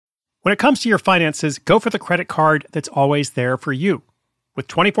When it comes to your finances, go for the credit card that's always there for you. With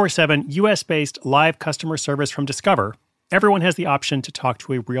 24/7 US-based live customer service from Discover, everyone has the option to talk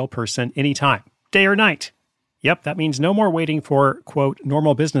to a real person anytime, day or night. Yep, that means no more waiting for, quote,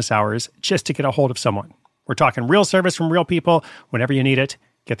 normal business hours just to get a hold of someone. We're talking real service from real people whenever you need it.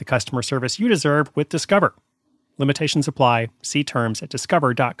 Get the customer service you deserve with Discover. Limitations apply. See terms at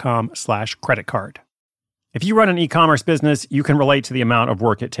discover.com/creditcard. If you run an e-commerce business, you can relate to the amount of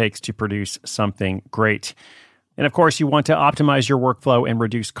work it takes to produce something great. And of course, you want to optimize your workflow and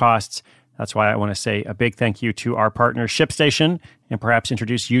reduce costs. That's why I want to say a big thank you to our partner, ShipStation, and perhaps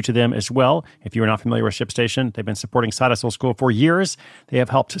introduce you to them as well. If you are not familiar with ShipStation, they've been supporting Side Hustle School for years. They have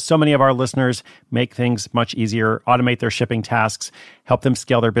helped so many of our listeners make things much easier, automate their shipping tasks, help them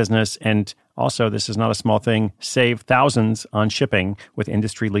scale their business, and also, this is not a small thing, save thousands on shipping with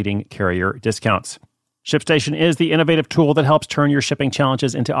industry-leading carrier discounts. ShipStation is the innovative tool that helps turn your shipping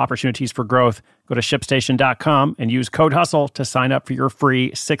challenges into opportunities for growth. Go to ShipStation.com and use code HUSTLE to sign up for your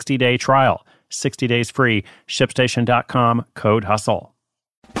free 60-day trial. 60 days free. ShipStation.com, code HUSTLE.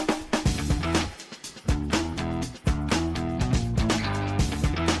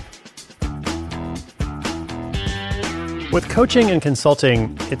 With coaching and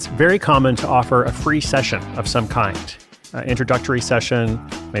consulting, it's very common to offer a free session of some kind. Introductory session,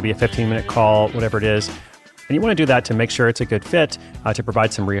 maybe a 15-minute call, whatever it is. And you want to do that to make sure it's a good fit, to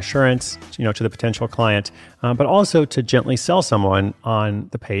provide some reassurance, to the potential client, but also to gently sell someone on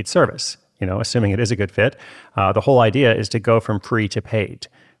the paid service, assuming it is a good fit. The whole idea is to go from free to paid,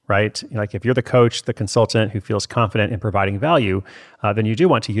 right? Like if you're the coach, the consultant who feels confident in providing value, then you do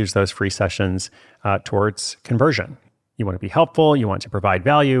want to use those free sessions towards conversion. You want to be helpful, you want to provide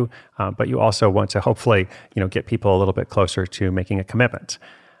value, but you also want to hopefully, get people a little bit closer to making a commitment.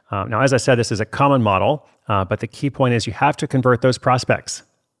 Now, as I said, this is a common model, but the key point is you have to convert those prospects.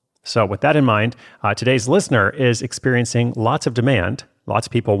 So with that in mind, today's listener is experiencing lots of demand. Lots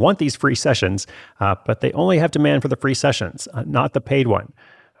of people want these free sessions, but they only have demand for the free sessions, not the paid one.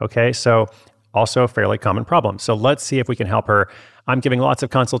 Okay, so also a fairly common problem. So let's see if we can help her. I'm giving lots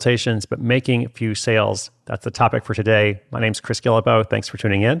of consultations, but making few sales. That's the topic for today. My name's Chris Guillebeau. Thanks for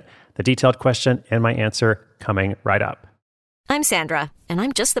tuning in. The detailed question and my answer coming right up. I'm Sandra, and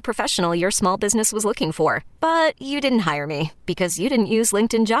I'm just the professional your small business was looking for. But you didn't hire me because you didn't use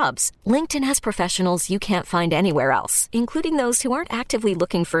LinkedIn Jobs. LinkedIn has professionals you can't find anywhere else, including those who aren't actively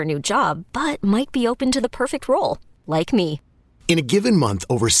looking for a new job, but might be open to the perfect role, like me. In a given month,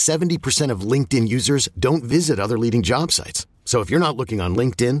 over 70% of LinkedIn users don't visit other leading job sites. So if you're not looking on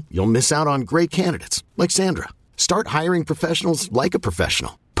LinkedIn, you'll miss out on great candidates like Sandra. Start hiring professionals like a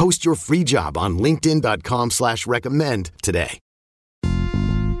professional. Post your free job on linkedin.com/recommend today.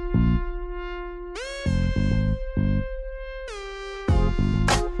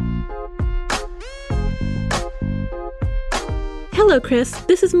 Hello, Chris.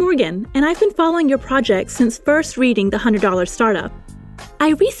 This is Morgan, and I've been following your project since first reading The $100 Startup.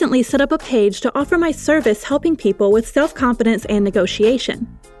 I recently set up a page to offer my service helping people with self-confidence and negotiation.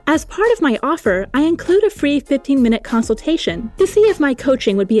 As part of my offer, I include a free 15-minute consultation to see if my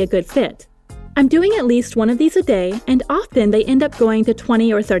coaching would be a good fit. I'm doing at least one of these a day, and often they end up going to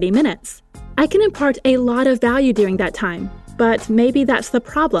 20 or 30 minutes. I can impart a lot of value during that time, but maybe that's the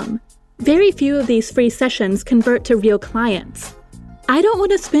problem. Very few of these free sessions convert to real clients. I don't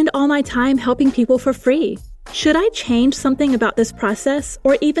want to spend all my time helping people for free. Should I change something about this process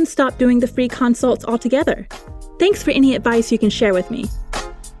or even stop doing the free consults altogether? Thanks for any advice you can share with me.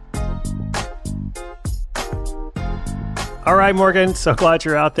 All right, Morgan, so glad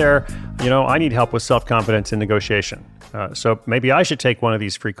you're out there. I need help with self-confidence and negotiation. So maybe I should take one of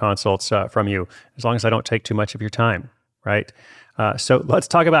these free consults from you, as long as I don't take too much of your time, right? So let's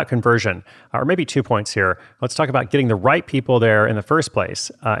talk about conversion, or maybe 2 points here. Let's talk about getting the right people there in the first place,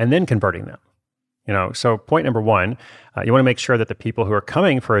 and then converting them. So point number one, you want to make sure that the people who are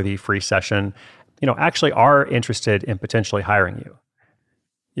coming for the free session, actually are interested in potentially hiring you.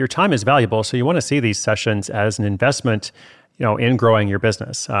 Your time is valuable, so you want to see these sessions as an investment, in growing your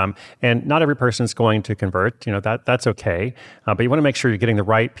business. And not every person is going to convert, that's okay. But you want to make sure you're getting the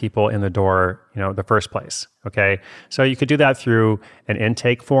right people in the door, the first place, okay? So you could do that through an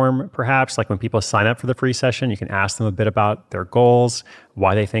intake form, perhaps, like when people sign up for the free session, you can ask them a bit about their goals,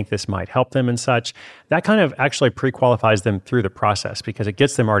 why they think this might help them and such. That kind of actually pre-qualifies them through the process because it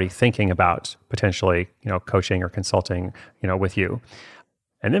gets them already thinking about potentially, coaching or consulting, with you.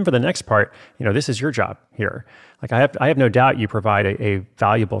 And then for the next part, this is your job here. Like I have no doubt you provide a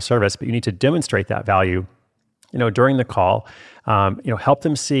valuable service, but you need to demonstrate that value, during the call. Help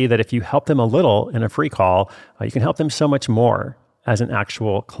them see that if you help them a little in a free call, you can help them so much more as an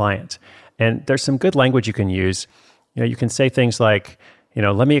actual client. And there's some good language you can use. You can say things like,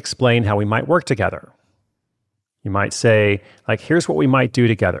 let me explain how we might work together. You might say, like, here's what we might do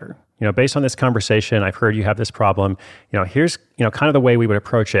together. Based on this conversation, I've heard you have this problem. Here's, kind of the way we would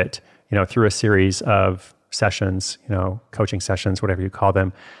approach it, through a series of sessions, coaching sessions, whatever you call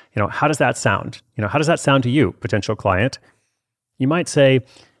them. How does that sound? How does that sound to you, potential client? You might say,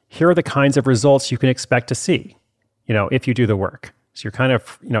 here are the kinds of results you can expect to see, if you do the work. So you're kind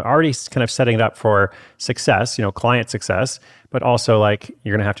of, already kind of setting it up for success, client success, but also like,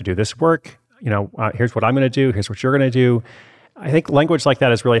 you're going to have to do this work. Here's what I'm going to do. Here's what you're going to do. I think language like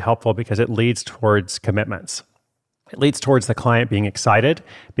that is really helpful because it leads towards commitments. It leads towards the client being excited,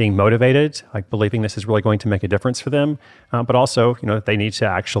 being motivated, like believing this is really going to make a difference for them, but also, they need to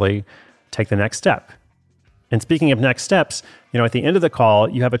actually take the next step. And speaking of next steps, at the end of the call,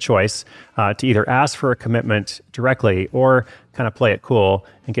 you have a choice to either ask for a commitment directly or kind of play it cool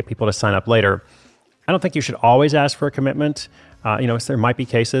and get people to sign up later. I don't think you should always ask for a commitment. There might be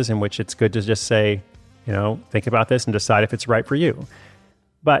cases in which it's good to just say, think about this and decide if it's right for you.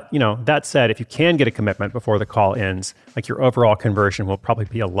 But, that said, if you can get a commitment before the call ends, like your overall conversion will probably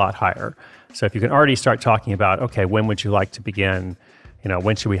be a lot higher. So if you can already start talking about, okay, when would you like to begin?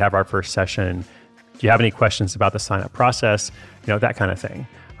 When should we have our first session? Do you have any questions about the sign-up process? That kind of thing.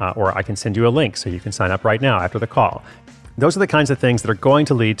 Or I can send you a link so you can sign up right now after the call. Those are the kinds of things that are going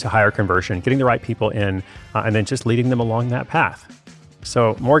to lead to higher conversion, getting the right people in, and then just leading them along that path.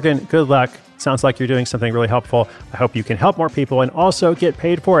 So Morgan, good luck. Sounds like you're doing something really helpful. I hope you can help more people and also get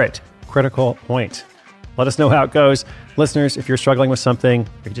paid for it. Critical point. Let us know how it goes. Listeners, if you're struggling with something, or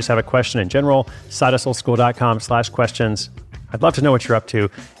you just have a question in general, sidehustleschool.com/questions. I'd love to know what you're up to,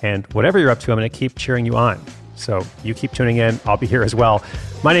 and whatever you're up to, I'm going to keep cheering you on. So you keep tuning in. I'll be here as well.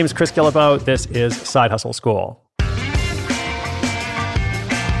 My name is Chris Guillebeau. This is Side Hustle School.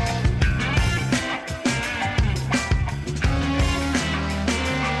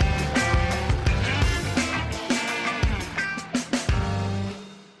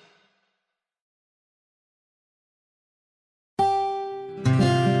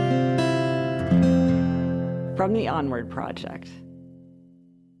 From the Onward Project.